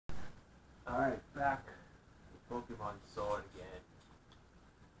Alright, back with Pokemon Sword again.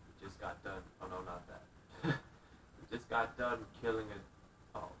 We just got done. Oh no, not that. We just got done killing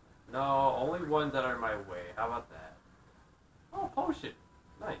a. Oh. No, only ones that are in my way. How about that? Oh, potion.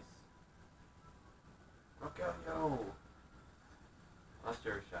 Nice. Okay, yo. Unless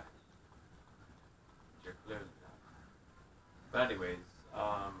you're a shiny. You're clearly not. But anyways,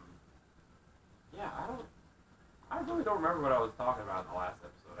 yeah, I really don't remember what I was talking about in the last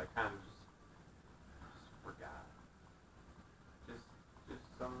episode. I kind of just forgot. Just, just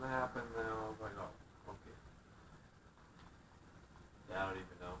something happened, and I was like, oh, okay. Yeah, I don't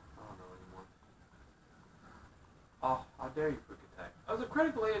even know. I don't know anymore. Oh, how dare you, quick attack? I was a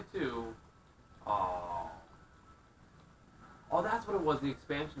critical hit too. Oh, oh, that's what it was. The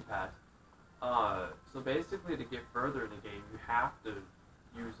expansion pass. So basically, to get further in the game, you have to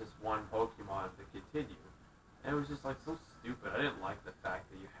use this one Pokemon to continue. And it was just like so stupid. I didn't like the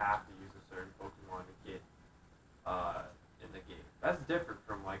fact that you have to use a certain Pokemon to get in the game. That's different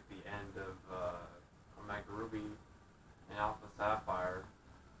from like the end of Omega Ruby and Alpha Sapphire,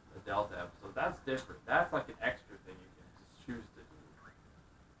 the Delta episode. That's different. That's like an extra thing you can just choose to do.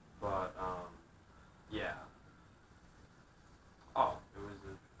 But yeah. Oh, it was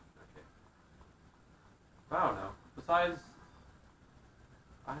a okay. But I don't know. Besides,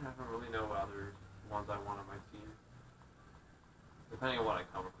 I don't really know what other ones I want on my team. Depending on what I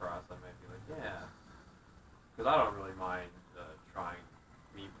come across, I might be like, yeah. Because I don't really mind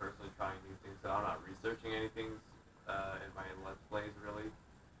me personally trying new things. So I'm not researching anything in my Let's Plays, really.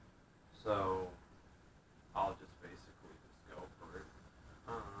 So I'll just basically just go for it.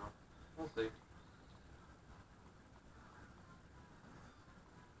 I don't know. We'll see.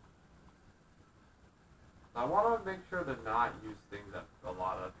 I want to make sure to not use things that a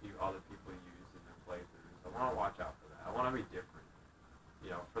lot of other people use in their playthroughs. I want to watch out for that. I want to be different,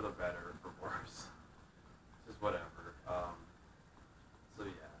 for the better or for worse. Just whatever. So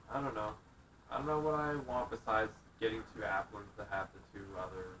yeah, I don't know. I don't know what I want besides getting two Applins to have the two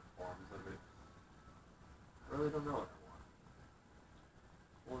other forms of it. I really don't know what I want.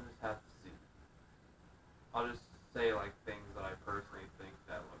 We'll just have to see. I'll just say like things that I personally think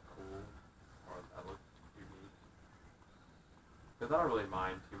that look cool or that look unique. Because I don't really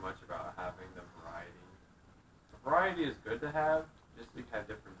mind too much about having the variety. The variety is good to have, just so you have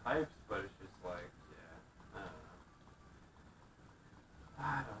different types, but it's just like, yeah,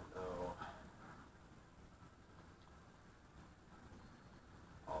 I don't know.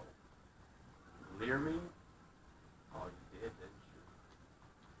 Oh, leer me? Oh, you did, didn't you?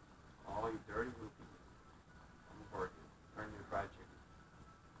 Oh, you dirty rupee. I'm gonna board you. Turn your fried chicken.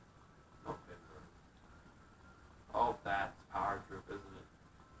 No, Pittsburgh. Oh, that's Power Trip, isn't it?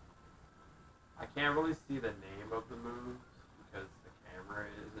 I can't really see the name of the moves because the camera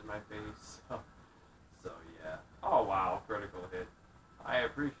is in my face. So yeah. Oh wow, critical hit. I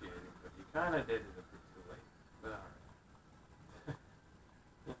appreciate it, but you kind of did it a bit too late. But alright.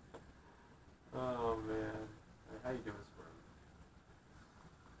 Oh man. Hey, how you doing, Squirrel?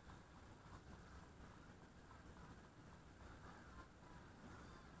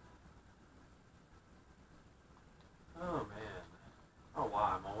 Oh man. Oh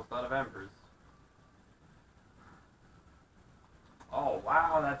wow, I'm almost out of embers. Oh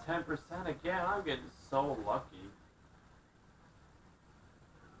wow, that 10% again. I'm getting so lucky.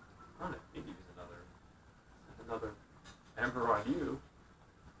 I'm gonna need to use another ember on you.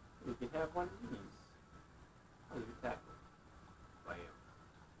 You can have one of these. How do you tackle? Bam.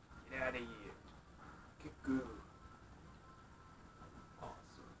 Get out of here. Cuckoo.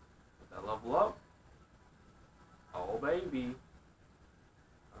 Awesome. Get that level up. Oh baby.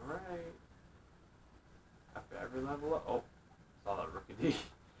 Alright. After every level up. Oh, saw that rookie.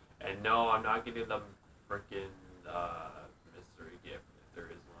 And no, I'm not getting the freaking mystery gift if there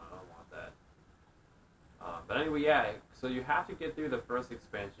is one. I don't want that. But anyway, yeah. So you have to get through the first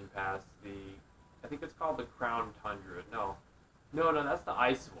expansion pass. I think it's called the Crown Tundra. No, that's the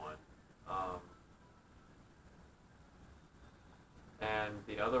ice one. And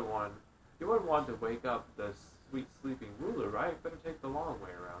the other one, you wouldn't want to wake up the sweet sleeping ruler, right? Better take the long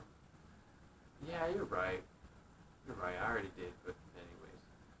way around. Yeah, you're right. You're right. I already did, but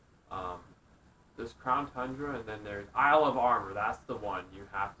anyways, there's Crown Tundra, and then there's Isle of Armor. That's the one you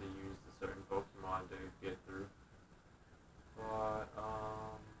have to use a certain Pokemon to get through. But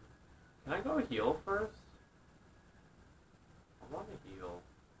can I go heal first? I want to heal.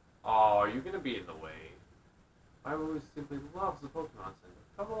 Oh, you're gonna be in the way. My Woo simply loves the Pokemon Center.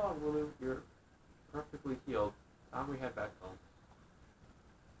 Come along, Lulu. You're perfectly healed. Time we head back home.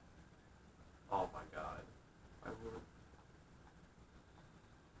 Oh my god. My Woo.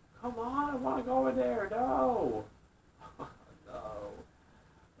 Come on, I want to go in there. No. No.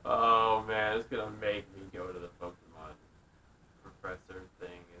 Oh man, it's gonna make me go to the Pokemon Professor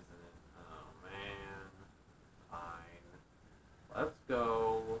thing, isn't it? Oh man. Fine. Let's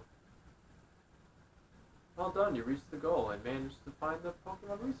go. Well done, you reached the goal and managed to find the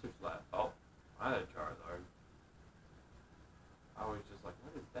Pokemon Research Lab. Oh, I had a Charizard. I was just like,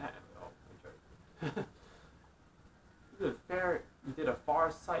 what is that? Oh, interesting. You did a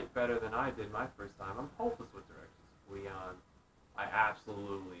far sight better than I did my first time. I'm hopeless with directions. Leon, I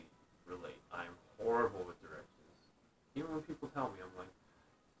absolutely relate. I am horrible with directions. Even when people tell me, I'm like,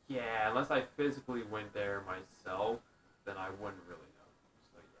 yeah, unless I physically went there myself, then I wouldn't really know.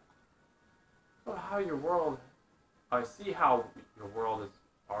 So yeah. So how your world, I see how your world has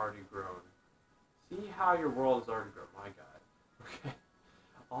already grown. See how your world has already grown. My God. Okay.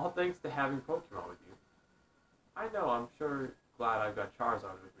 All thanks to having Pokemon with you. I know, I'm sure glad I've got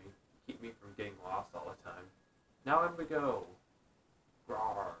Charizard with me. Keep me from getting lost all the time. Now I'm to go.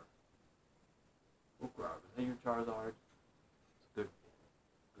 Grar. Oh, Grar. Is that your Charizard? It's good.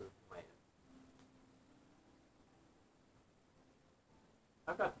 Good man.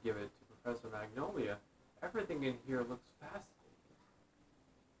 I've got to give it to Professor Magnolia. Everything in here looks fascinating.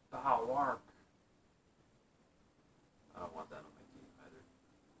 Bowark. I don't want that on my team either.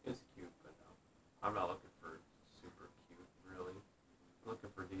 It's cute, but no. I'm not looking for super cute, really. I'm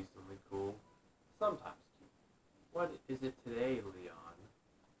looking for decently cool. Sometimes cute. What is it today, Leon?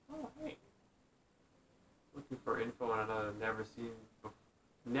 Oh, hey. Looking for info on another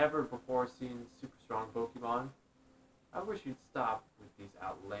never before seen super strong Pokemon? I wish you'd stop with these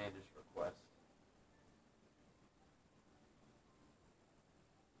outlandish requests.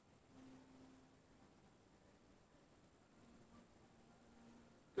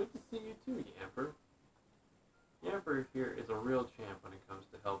 Good to see you too, Yamper. Yamper here is a real champ when it comes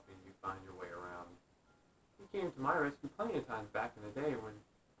to helping you find your way around. He came to my rescue plenty of times back in the day when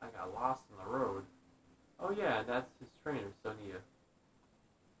I got lost on the road. Oh yeah, that's his trainer, Sonia.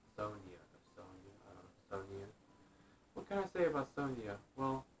 I don't know, Sonia. What can I say about Sonia?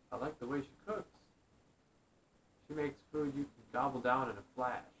 Well, I like the way she cooks. She makes food you can gobble down in a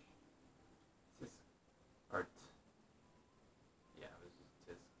flash. Tisk. Or yeah, it was just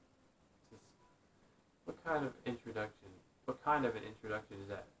tisk. Tisk. What kind of an introduction is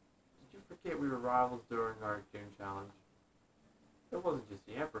that? Did you forget we were rivals during our gym challenge? It wasn't just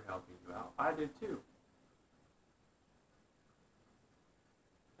Yamper helping you out. I did too.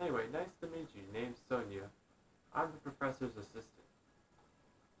 Anyway, nice to meet you. Name's Sonia. I'm the professor's assistant.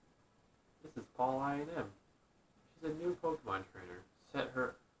 This is Paul I&M. She's a new Pokemon trainer. Set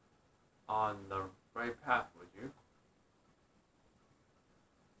her on the right path, would you?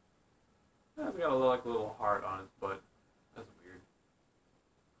 It's got a little heart on its butt. That's weird.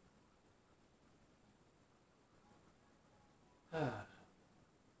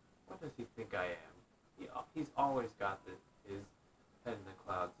 What does he think I am? He's always got his head in the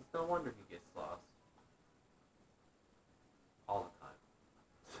clouds. It's no wonder he gets lost. All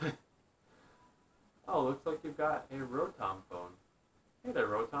the time. Oh, looks like you've got a Rotom phone. Hey there,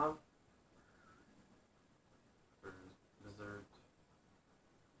 Rotom. Dessert.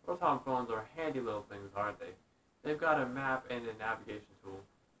 Rotom phones are handy little things, aren't they? They've got a map and a navigation tool.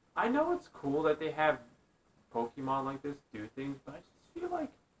 I know it's cool that they have Pokemon like this do things, but I just feel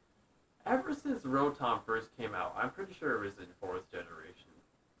like ever since Rotom first came out, I'm pretty sure it was in 4th generation.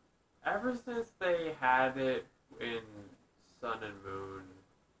 Ever since they had it in Sun and Moon,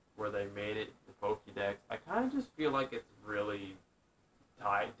 where they made it the Pokédex, I kind of just feel like it's really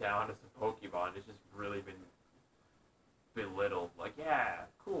tied down as a Pokemon. It's just really been belittled. Like, yeah,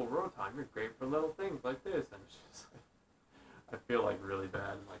 cool, Rotom, you're great for little things like this. And it's just like, I feel like really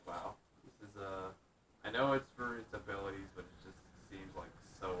bad. I'm like, wow, this is I know it's for its abilities, but it just seems like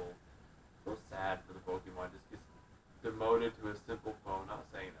so sad for the Pokemon. Just gets demoted to a simple phone. Not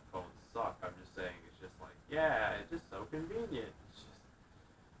saying that phones suck. I'm just saying it's just like, yeah, it's just so convenient. It's just,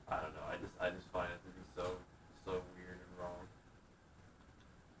 I don't know. I just find it to be so weird and wrong.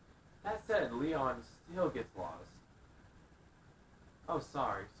 That said, Leon still gets lost. Oh,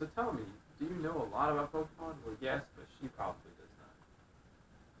 sorry. So tell me, do you know a lot about Pokemon? Well, yes, but she probably does not.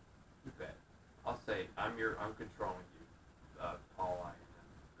 You bet. I'll say I'm controlling you, Paul I am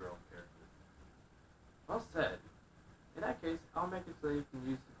girl character. Well said. In that case, I'll make it so you can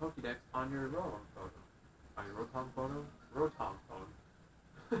use the Pokédex on your Rotom photo. On your Rotom photo? Rotom phone.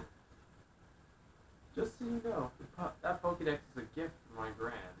 Just so you know, that Pokédex is a gift from my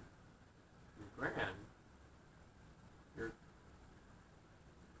Gran. Your Gran? Your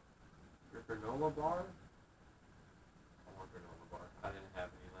granola bar? I want granola bar. I didn't have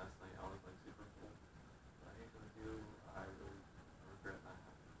any last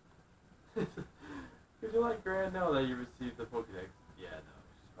Would you like Gran know that you received the Pokédex? Yeah, no.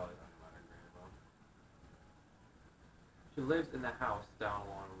 She's probably talking about her grandma. She lives in the house down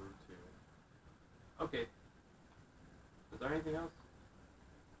along Route 2. Okay. Is there anything else?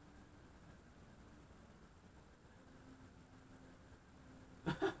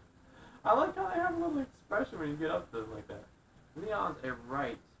 I like how they have a little expression when you get up to them like that. Leon's a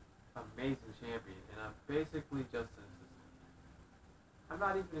right amazing champion, and I'm basically just an assistant. I'm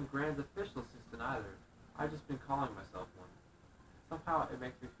not even in Gran's official assistant either. I've just been calling myself one. Somehow it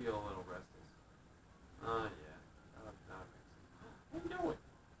makes me feel a little restless. Yeah. That makes sense. How you doing?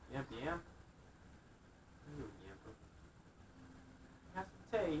 Yamp yamp? How you doing, Yamper? Have some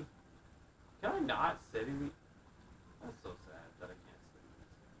tea. Can I not sit in the... That's so sad that I can't sit in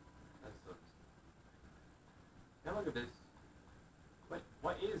this. That's so sad. Now look at this. Wait,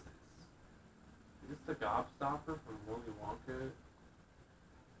 what is this? Is this the gobstopper from Willy Wonka?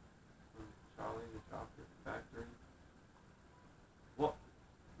 From Charlie and the Chocolate Factory? Well,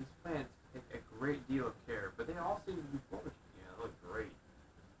 these plants take a great deal of care, but they all seem to be flourishing. Yeah, they look great.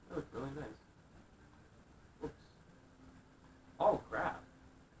 They look really nice. Oops. Oh, crap.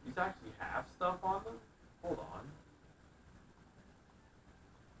 These actually have stuff on them? Hold on.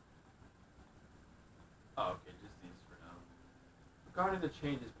 Oh, okay, just these for now. Regarding the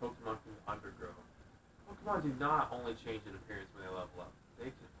changes Pokemon can undergo, Pokemon do not only change in appearance when they level up, they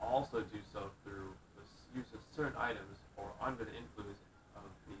can also do so through the use of certain items or under the influence of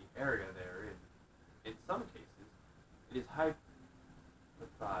the area they are in. In some cases, it is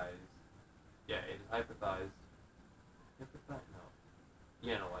hypothesized. Yeah, it is hypothesized. No.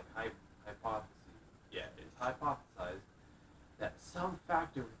 Yeah, no, like hypothesis. Yeah, it is hypothesized that some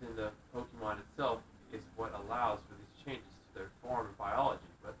factor within the Pokemon itself is what allows for these changes to their form and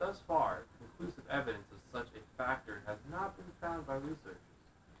biology, but thus far, conclusive evidence of such a factor has not been found by researchers.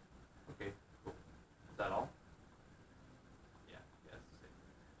 Okay, cool. Is that all? Yeah, yes.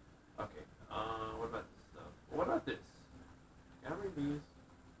 Okay, what about this stuff? What about this? Can I read these?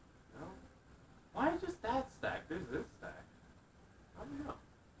 No? Why just that stack? There's this stack. I don't know.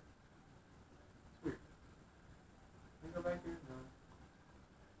 It's weird. Can I go back here? No.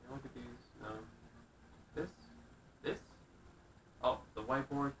 Can I look at these? No. This? This? Oh, the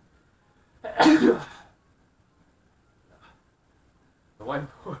whiteboard. The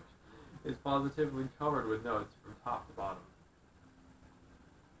whiteboard is positively covered with notes from top to bottom.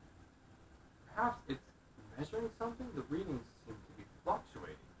 Perhaps it's measuring something? The readings seem to be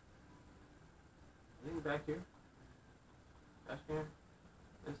fluctuating. Anything back here? Dash cam?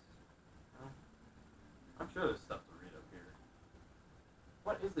 This? No? I'm sure there's stuff to read up here.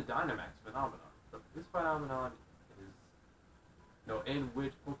 What is the Dynamax phenomenon? This phenomenon is, in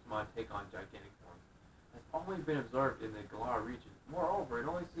which Pokemon take on gigantic forms, has only been observed in the Galar region. Moreover, it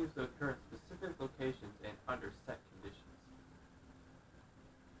only seems to occur in specific locations and under set conditions.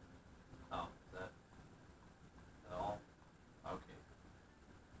 Oh, is that all? Okay.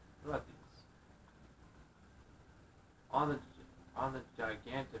 What about these? On the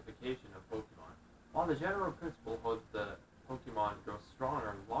gigantification of Pokemon, while the general principle holds that Pokemon grow stronger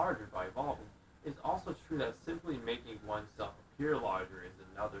and larger by evolving, it is also true that simply making oneself appear larger is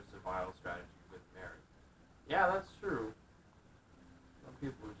another survival strategy with merit. Yeah, that's true. Some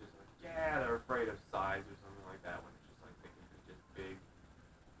people are just like, yeah, they're afraid of size or something like that when it's just like they can be just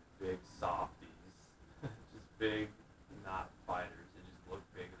big softies. Just big, not fighters. They just look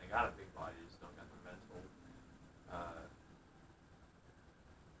big and they got a big body, they just don't got the mental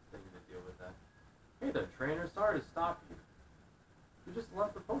thing to deal with that. Hey there, trainer, sorry to stop you. You just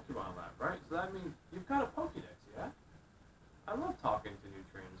left the Pokemon lab, right? So that means you've got a Pokédex, yeah? I love talking to new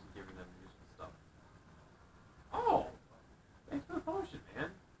trainers and giving them useful stuff. Oh! Thanks for the potion, man.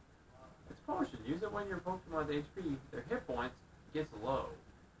 It's a potion. Use it when your Pokemon's HP, their hit points, gets low.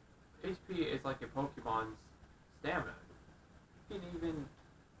 HP is like a Pokemon's stamina. You can even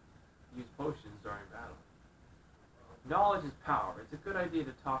use potions during battle. Knowledge is power. It's a good idea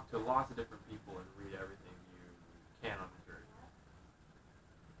to talk to lots of different people and read everything